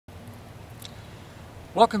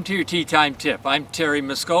Welcome to your Tee Time Tip. I'm Terry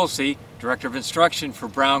Miskolczi, Director of Instruction for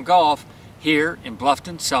Brown Golf here in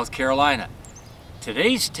Bluffton, South Carolina.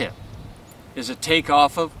 Today's tip is a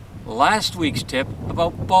takeoff of last week's tip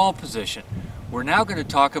about ball position. We're now going to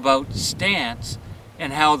talk about stance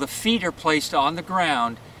and how the feet are placed on the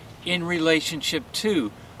ground in relationship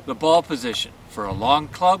to the ball position for a long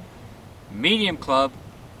club, medium club,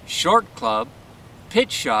 short club,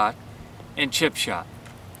 pitch shot, and chip shot.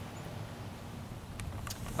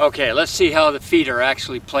 Okay, let's see how the feet are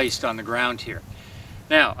actually placed on the ground here.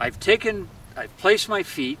 Now, I've placed my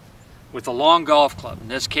feet with a long golf club. In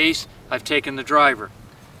this case, I've taken the driver.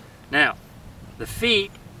 Now, the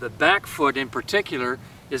feet, the back foot in particular,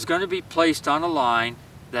 is going to be placed on a line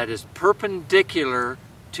that is perpendicular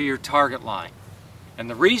to your target line. And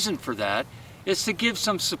the reason for that is to give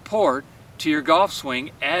some support to your golf swing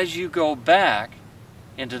as you go back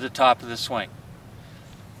into the top of the swing.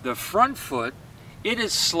 The front foot, it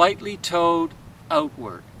is slightly toed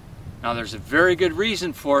outward. Now there's a very good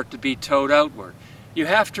reason for it to be toed outward. You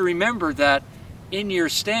have to remember that in your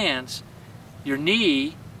stance, your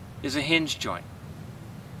knee is a hinge joint.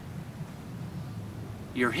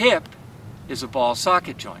 Your hip is a ball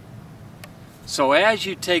socket joint. So as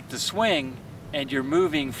you take the swing and you're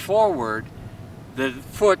moving forward, the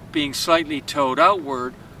foot being slightly toed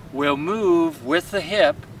outward will move with the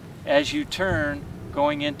hip as you turn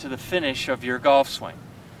going into the finish of your golf swing.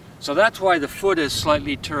 So that's why the foot is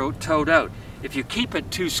slightly toed out. If you keep it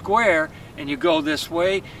too square and you go this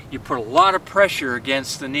way, you put a lot of pressure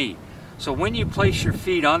against the knee. So when you place your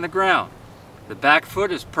feet on the ground, the back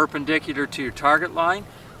foot is perpendicular to your target line,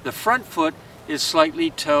 the front foot is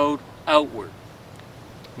slightly toed outward.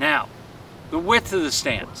 Now, the width of the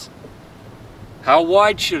stance. How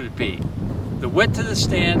wide should it be? The width of the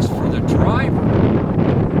stance for the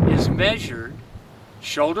driver is measured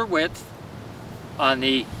shoulder width on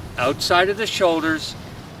the outside of the shoulders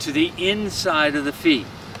to the inside of the feet.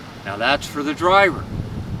 Now that's for the driver.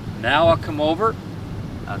 Now I'll come over,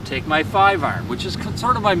 I'll take my 5-iron, which is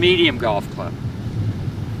sort of my medium golf club.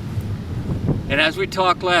 And as we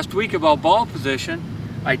talked last week about ball position,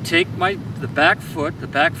 I take the back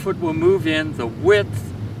foot will move in the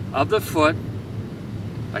width of the foot.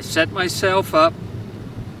 I set myself up,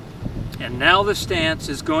 and now the stance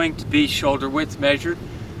is going to be shoulder width measured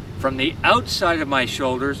from the outside of my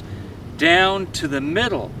shoulders down to the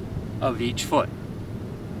middle of each foot.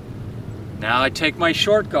 Now I take my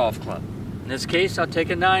short golf club. In this case, I'll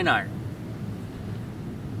take a 9-iron.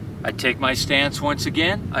 I take my stance once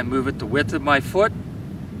again. I move it the width of my foot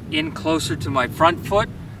in closer to my front foot.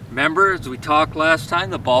 Remember, as we talked last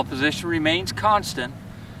time, the ball position remains constant,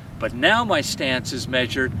 but now my stance is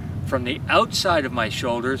measured from the outside of my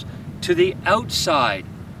shoulders to the outside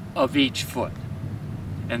of each foot.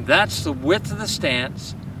 And that's the width of the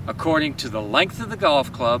stance according to the length of the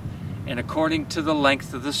golf club and according to the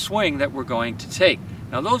length of the swing that we're going to take.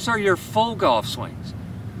 Now those are your full golf swings.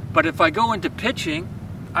 But if I go into pitching,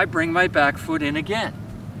 I bring my back foot in again.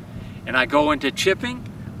 And I go into chipping,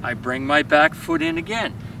 I bring my back foot in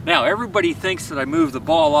again. Now everybody thinks that I move the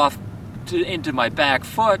ball off into my back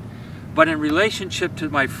foot, but in relationship to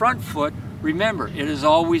my front foot, remember, it is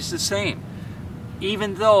always the same.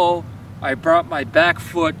 Even though I brought my back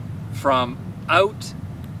foot from out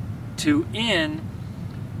to in,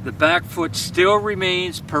 the back foot still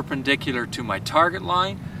remains perpendicular to my target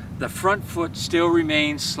line. The front foot still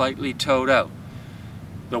remains slightly toed out.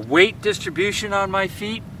 The weight distribution on my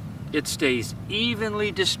feet, it stays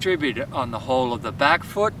evenly distributed on the whole of the back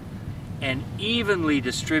foot and evenly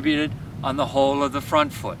distributed on the whole of the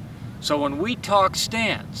front foot. So when we talk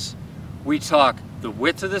stance, we talk the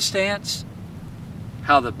width of the stance,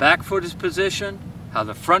 how the back foot is positioned, how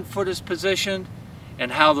the front foot is positioned,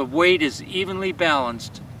 and how the weight is evenly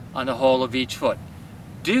balanced on the whole of each foot.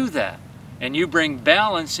 Do that, and you bring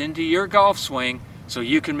balance into your golf swing so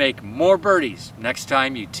you can make more birdies next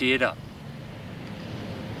time you tee it up.